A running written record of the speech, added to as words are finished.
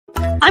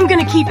I'm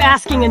gonna keep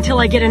asking until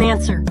I get an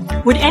answer.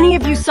 Would any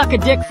of you suck a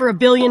dick for $1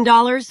 billion?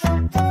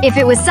 If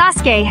it was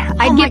Sasuke,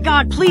 Oh my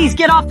god, please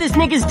get off this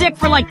nigga's dick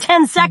for like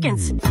 10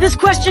 seconds. This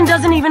question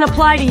doesn't even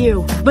apply to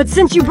you. But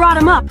since you brought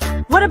him up,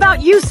 what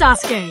about you,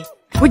 Sasuke?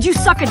 Would you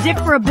suck a dick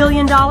for $1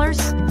 billion?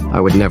 I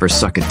would never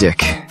suck a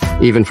dick,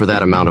 even for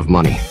that amount of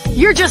money.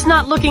 You're just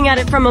not looking at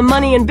it from a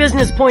money and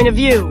business point of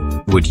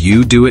view. Would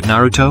you do it,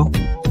 Naruto?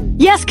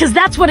 Yes, cause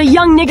that's what a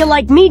young nigga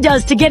like me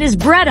does to get his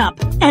bread up.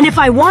 And if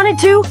I wanted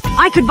to,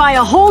 I could buy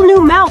a whole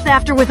new mouth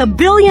after with $1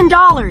 billion.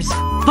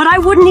 But I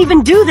wouldn't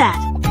even do that.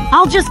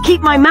 I'll just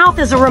keep my mouth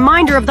as a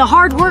reminder of the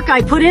hard work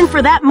I put in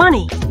for that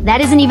money. that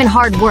isn't even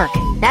hard work.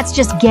 That's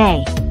just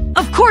gay.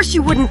 Of course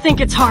you wouldn't think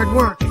it's hard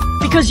work,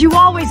 because you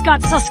always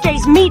got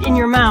Sasuke's meat in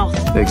your mouth.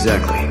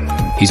 Exactly.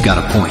 He's got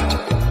a point.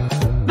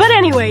 But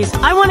anyways,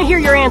 I want to hear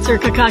your answer,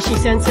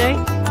 Kakashi-sensei.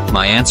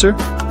 My answer?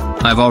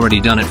 I've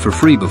already done it for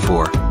free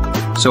before.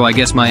 So I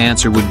guess my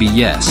answer would be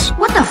yes.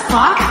 What the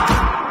fuck?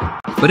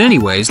 But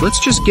anyways,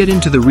 let's just get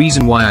into the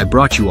reason why I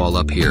brought you all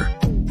up here.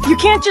 You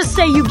can't just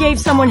say you gave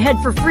someone head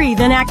for free,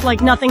 then act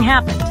like nothing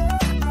happened.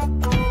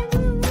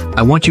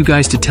 I want you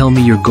guys to tell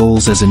me your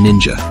goals as a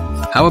ninja.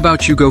 How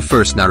about you go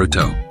first,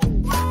 Naruto?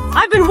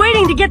 I've been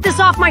waiting to get this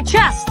off my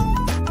chest.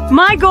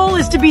 My goal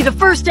is to be the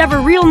first ever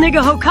real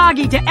nigga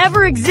Hokage to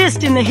ever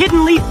exist in the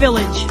Hidden Leaf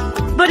Village.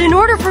 But in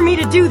order for me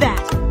to do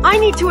that, I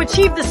need to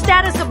achieve the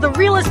status of the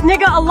realest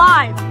nigga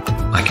alive.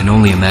 I can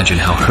only imagine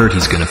how hurt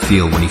he's gonna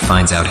feel when he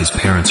finds out his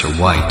parents are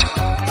white.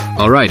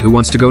 Alright, who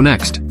wants to go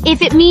next?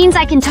 If it means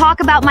I can talk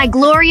about my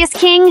glorious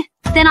king,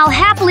 then I'll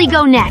happily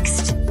go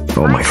next.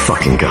 Oh my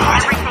fucking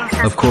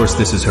god. Of course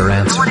this is her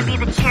answer.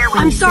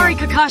 I'm sorry,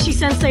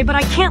 Kakashi-sensei, but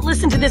I can't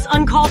listen to this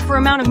uncalled for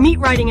amount of meat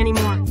writing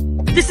anymore.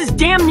 This is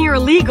damn near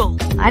illegal.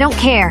 I don't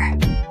care.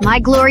 My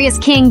glorious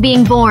king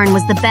being born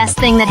was the best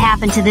thing that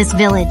happened to this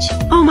village.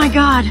 Oh my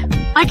god.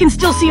 I can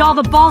still see all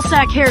the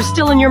ballsack hairs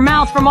still in your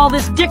mouth from all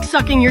this dick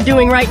sucking you're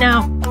doing right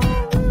now.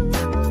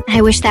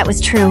 I wish that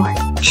was true.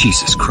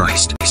 Jesus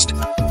Christ.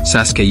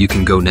 Sasuke, you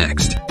can go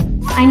next.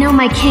 I know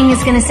my king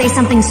is gonna say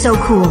something so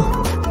cool.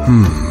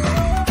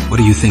 What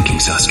are you thinking,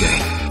 Sasuke?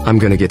 I'm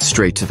gonna get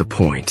straight to the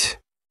point.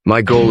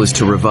 My goal is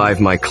to revive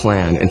my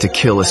clan and to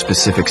kill a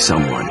specific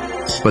someone.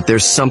 But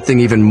there's something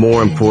even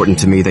more important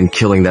to me than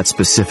killing that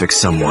specific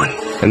someone.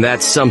 And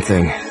that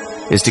something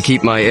is to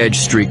keep my edge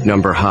streak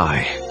number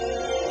high.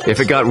 If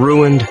it got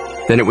ruined,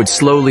 then it would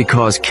slowly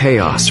cause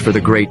chaos for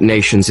the great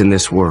nations in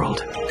this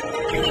world.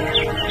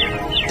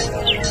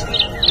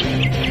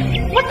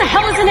 What the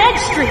hell is an edge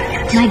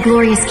streak? My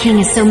glorious king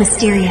is so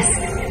mysterious.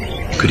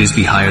 Could his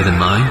be higher than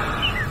mine?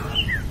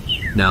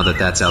 Now that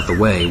that's out the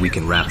way, we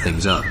can wrap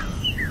things up.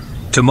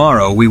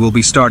 Tomorrow, we will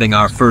be starting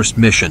our first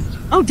mission.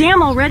 Oh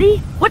damn, already?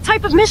 What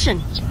type of mission?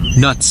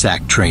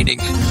 Nutsack training.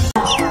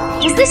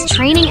 Does this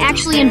training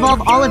actually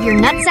involve all of your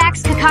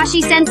nutsacks,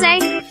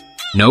 Kakashi-sensei?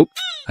 Nope.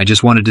 I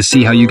just wanted to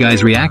see how you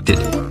guys reacted.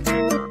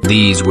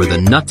 These were the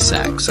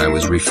nutsacks I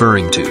was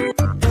referring to.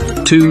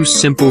 2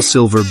 simple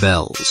silver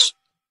bells.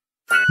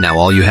 Now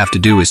all you have to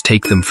do is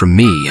take them from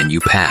me and you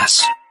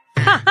pass.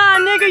 Haha,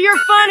 nigga, you're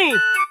funny!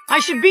 I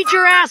should beat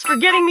your ass for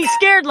getting me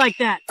scared like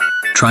that.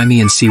 Try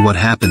me and see what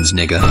happens,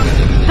 nigga.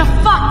 The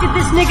fuck did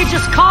this nigga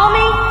just call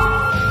me?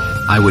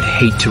 I would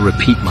hate to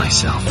repeat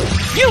myself.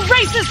 You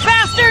racist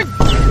bastard!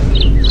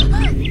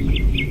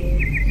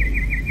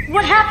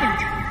 What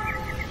happened?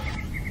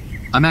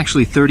 I'm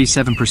actually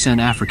 37%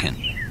 African.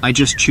 I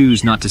just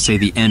choose not to say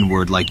the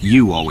N-word like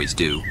you always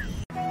do.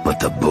 But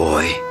the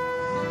boy,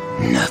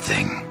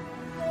 nothing.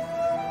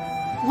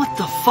 What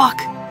the fuck?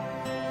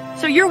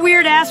 So your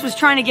weird ass was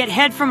trying to get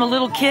head from a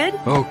little kid?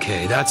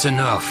 Okay, that's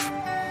enough.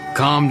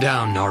 Calm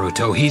down,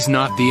 Naruto. He's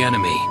not the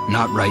enemy.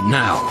 Not right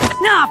now.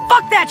 Nah,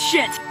 fuck that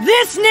shit!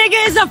 This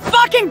nigga is a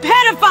fucking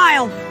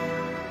pedophile!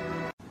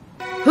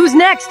 Who's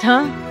next,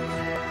 huh?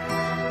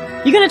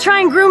 You gonna try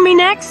and groom me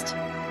next?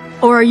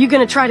 Or are you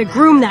gonna try to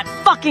groom that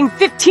fucking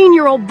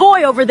 15-year-old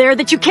boy over there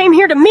that you came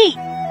here to meet?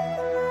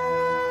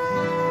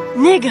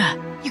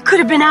 Nigga, you could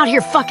have been out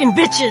here fucking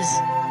bitches.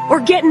 Or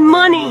getting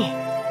money.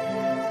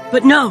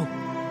 But no.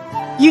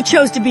 You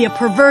chose to be a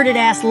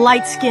perverted-ass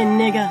light-skinned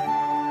nigga.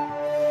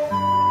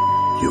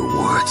 Your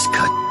words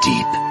cut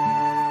deep.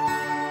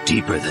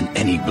 Deeper than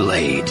any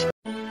blade.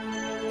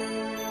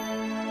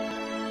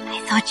 I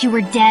thought you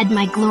were dead,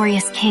 my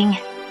glorious king.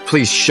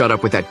 Please shut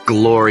up with that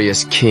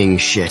glorious king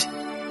shit.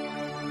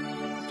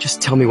 Just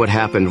tell me what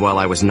happened while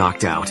I was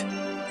knocked out.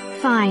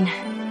 Fine.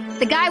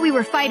 The guy we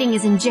were fighting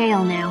is in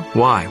jail now.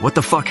 Why? What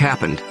the fuck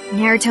happened?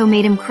 Naruto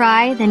made him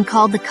cry, then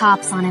called the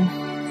cops on him.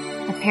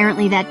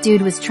 Apparently that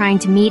dude was trying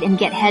to meet and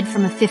get head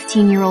from a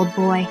 15-year-old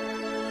boy.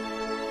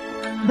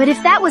 But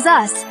if that was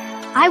us,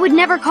 I would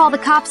never call the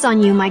cops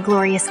on you, my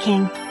glorious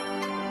king.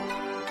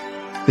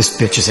 This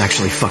bitch is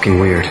actually fucking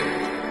weird.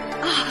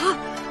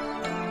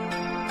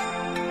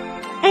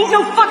 Ain't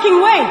no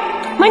fucking way!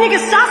 My nigga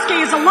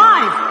Sasuke is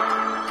alive!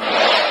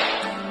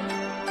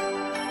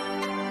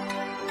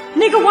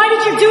 Nigga, why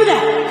did you do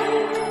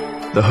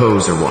that? The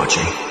hoes are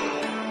watching.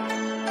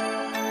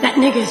 That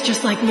nigga is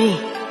just like me.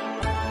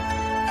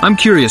 I'm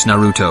curious,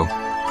 Naruto.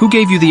 Who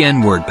gave you the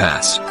N-word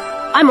pass?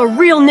 I'm a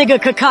real nigga,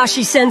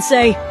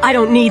 Kakashi-sensei. I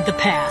don't need the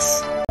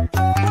pass.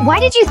 Why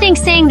did you think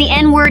saying the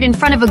N-word in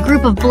front of a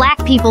group of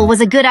black people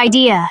was a good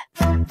idea?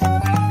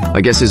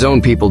 I guess his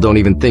own people don't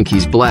even think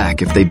he's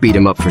black if they beat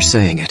him up for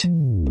saying it.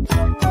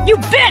 You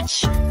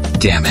bitch!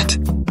 Damn it.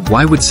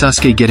 Why would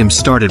Sasuke get him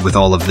started with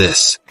all of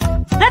this?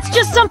 That's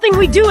just something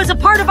we do as a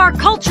part of our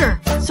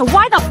culture. So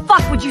why the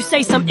fuck would you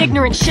say some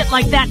ignorant shit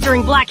like that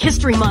during Black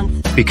History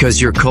Month?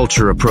 Because you're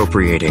culture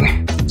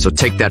appropriating. So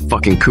take that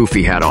fucking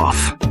kufi hat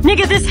off.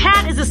 Nigga, this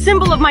hat is a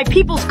symbol of my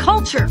people's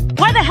culture.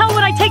 Why the hell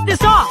would I take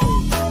this off?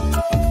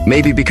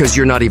 Maybe because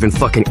you're not even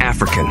fucking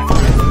African.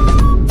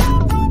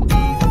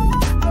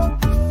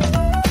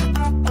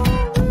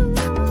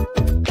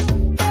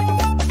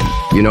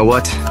 You know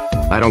what?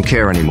 I don't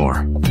care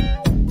anymore.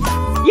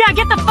 Yeah,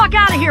 get the fuck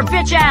out of here,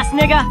 bitch-ass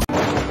nigga!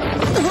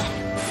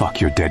 Fuck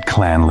your dead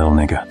clan, lil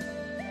nigga.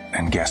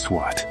 And guess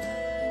what?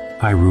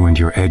 I ruined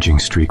your edging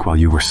streak while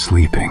you were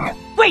sleeping.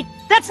 Wait,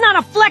 that's not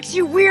a flex,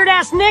 you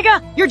weird-ass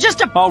nigga! You're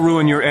just a— I'll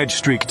ruin your edge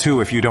streak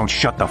too if you don't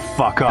shut the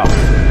fuck up.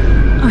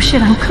 Oh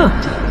shit, I'm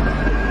cooked.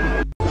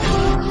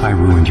 I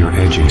ruined your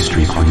edging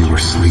streak while you were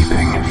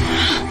sleeping.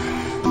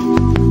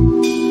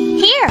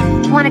 Here,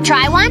 wanna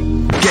try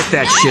one? Get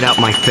that shit out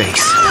my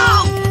face.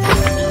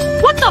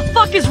 What the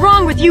fuck is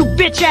wrong with you,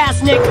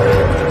 bitch-ass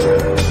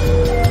nigga?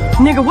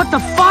 Nigga, what the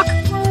fuck?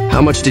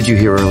 How much did you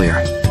hear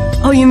earlier?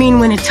 Oh, you mean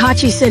when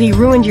Itachi said he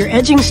ruined your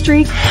edging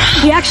streak?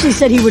 He actually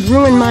said he would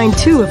ruin mine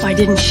too if I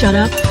didn't shut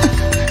up.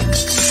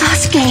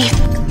 Sasuke!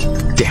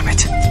 Damn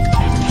it.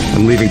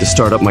 I'm leaving to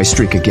start up my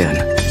streak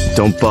again.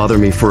 Don't bother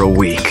me for a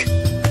week.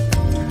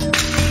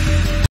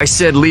 I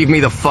said leave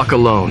me the fuck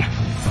alone.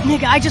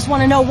 Nigga, I just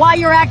want to know why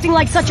you're acting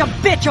like such a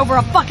bitch over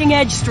a fucking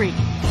edge streak.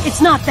 It's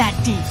not that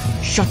deep.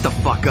 Shut the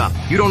fuck up.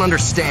 You don't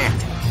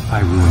understand. I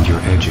ruined your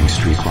edging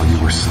streak while you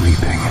were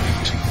sleeping.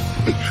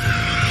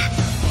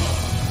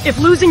 If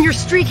losing your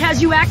streak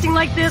has you acting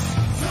like this,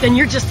 then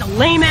you're just a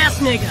lame-ass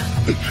nigga.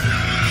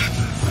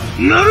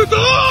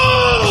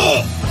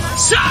 Naruto!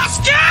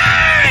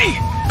 Sasuke!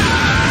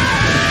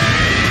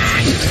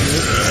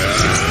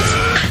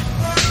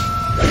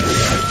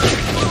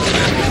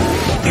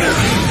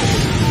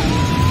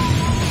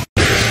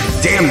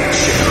 Damn that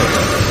shit hurt.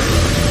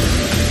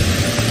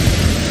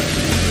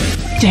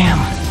 Damn,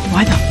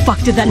 why the fuck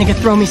did that nigga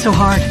throw me so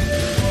hard?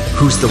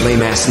 Who's the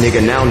lame-ass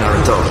nigga now,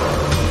 Naruto?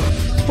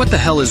 What the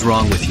hell is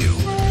wrong with you?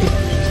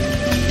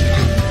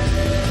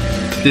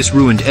 This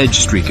ruined edge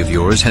streak of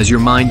yours has your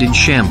mind in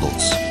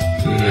shambles.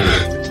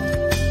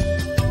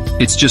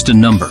 It's just a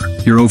number.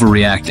 You're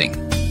overreacting.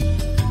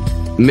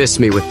 Miss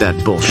me with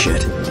that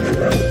bullshit.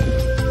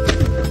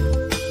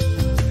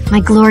 My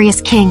glorious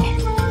king.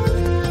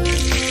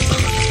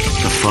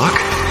 The fuck?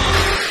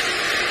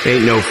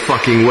 Ain't no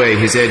fucking way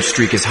his edge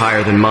streak is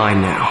higher than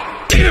mine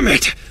now. Damn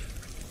it!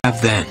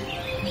 Have then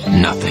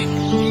nothing.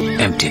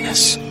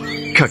 Emptiness.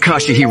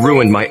 Kakashi, he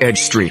ruined my edge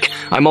streak.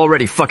 I'm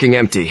already fucking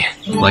empty.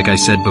 Like I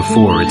said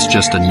before, it's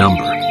just a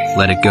number.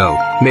 Let it go.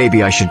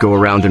 Maybe I should go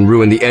around and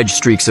ruin the edge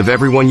streaks of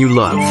everyone you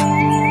love.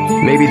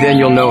 Maybe then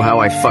you'll know how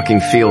I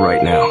fucking feel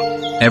right now.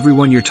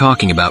 Everyone you're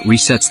talking about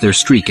resets their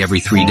streak every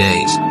 3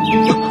 days.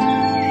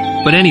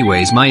 But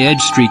anyways, my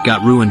edge streak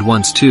got ruined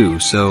once too,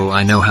 so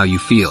I know how you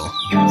feel.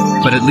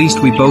 But at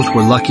least we both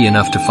were lucky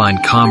enough to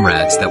find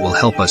comrades that will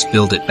help us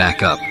build it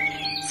back up.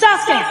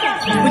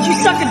 Sasuke, would you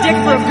suck a dick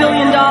for $1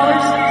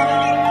 billion?